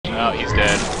Oh, he's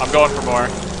dead. I'm going for more.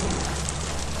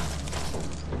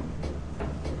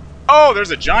 Oh,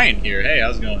 there's a giant here. Hey,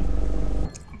 how's it going?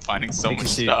 I'm finding so much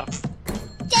stuff.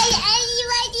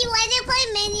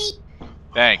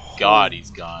 Thank God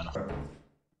he's gone.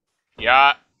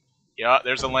 Yeah. Yeah,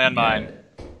 there's a landmine.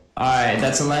 Alright,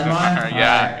 that's a landmine?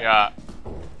 Yeah.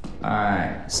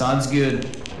 Alright, sounds good.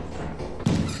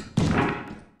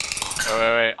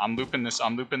 Wait. I'm looping this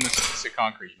piece of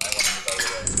concrete.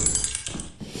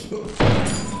 You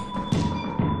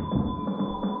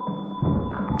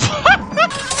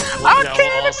might want to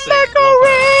move out of the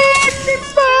way. I can't make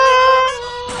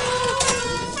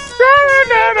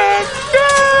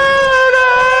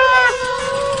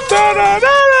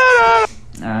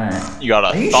a Alright. You got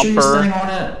a thumper. Sure on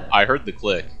it? I heard the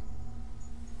click.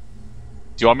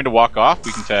 Do you want me to walk off?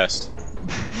 We can test.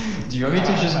 Do you want me to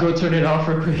just go turn it off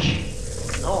real quick?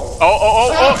 No.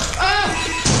 Oh!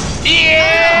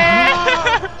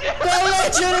 Yeah! The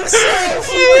legend himself!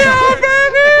 Yeah,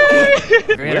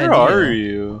 baby! Where are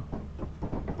you?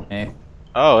 Hey.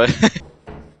 Oh.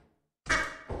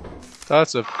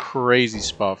 That's a crazy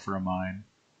spot for a mine.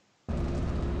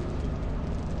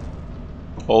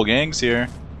 Whole gang's here.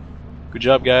 Good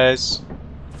job, guys.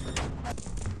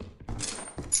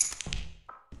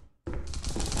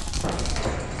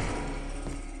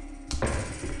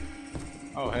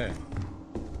 Oh, hey.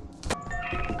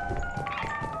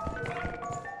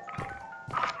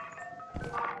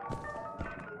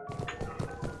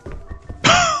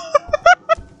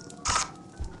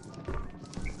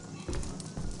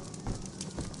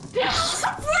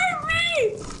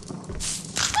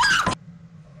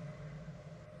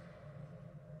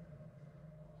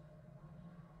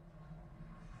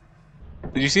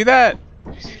 Did you see that?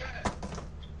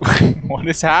 What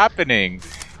is happening?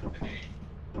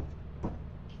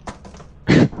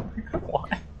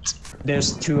 What?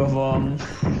 There's two of them.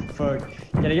 Fuck.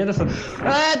 Gotta get the fuck.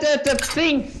 Ah, the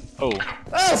thing! Oh.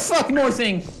 Oh, fuck, more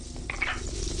thing!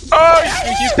 Oh,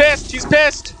 he's pissed! He's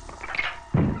pissed!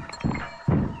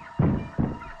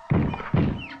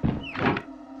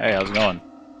 Hey, how's it going?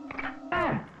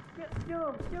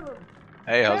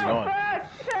 Hey, how's it going?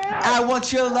 I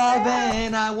want your love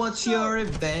and I want your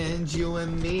revenge, you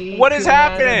and me. What is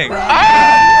happening?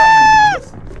 Ah!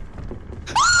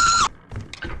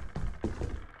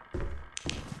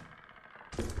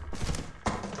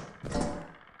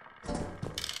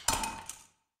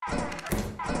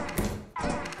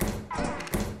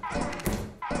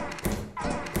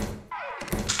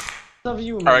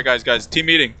 Alright guys, team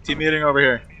meeting over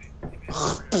here.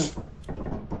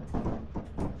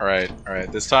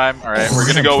 Alright, this time, alright, we're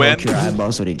gonna go in. Your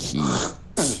eyeballs with a key.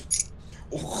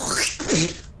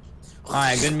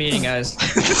 Alright, good meeting, guys.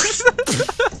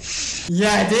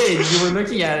 Yeah, I did. You were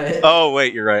looking at it. Oh,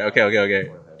 wait, you're right.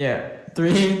 Okay. Yeah.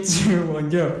 3, 2, 1,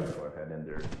 go.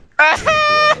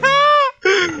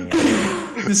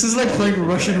 This is like playing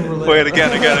Russian roulette. Wait,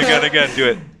 again, do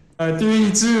it.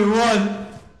 3, 2, 1.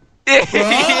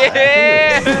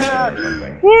 Yeah!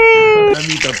 Woo! Let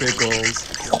me eat the pickles.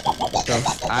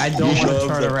 I don't want to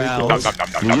turn around.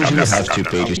 We usually have 2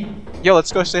 pages. Yo,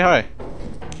 let's go say hi.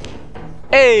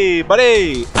 Hey,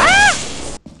 buddy! Ah!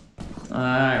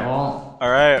 Alright, well.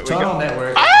 Alright, we Tunnel go.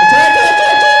 network. Ah!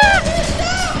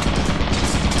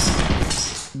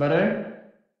 Butter?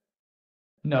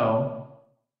 No.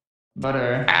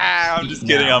 Butter. Ah, I'm just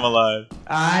kidding, I'm alive.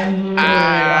 I knew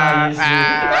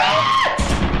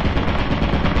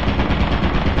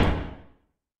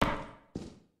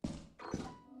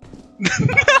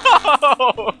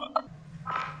No!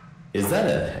 Is that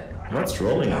a... What's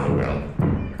rolling on the ground?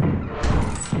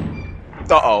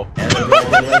 Uh-oh.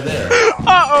 Right there.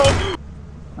 Uh-oh!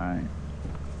 Alright.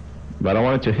 But I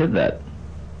wanted to hit that.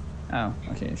 Oh,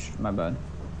 okay, my bad.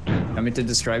 Want me to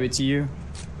describe it to you?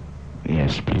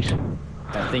 Yes, please.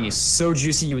 That thing is so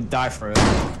juicy you would die for it.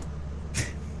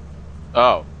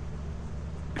 Oh.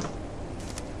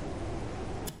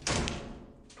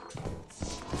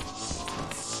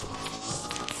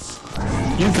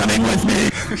 You coming with me?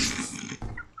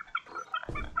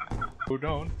 Oh,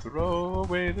 don't throw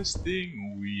away this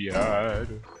thing we had,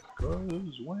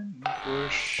 'cause when you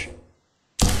push...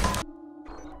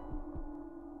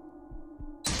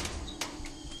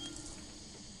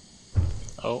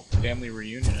 Oh, family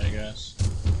reunion, I guess.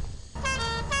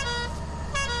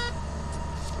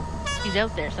 He's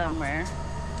out there somewhere.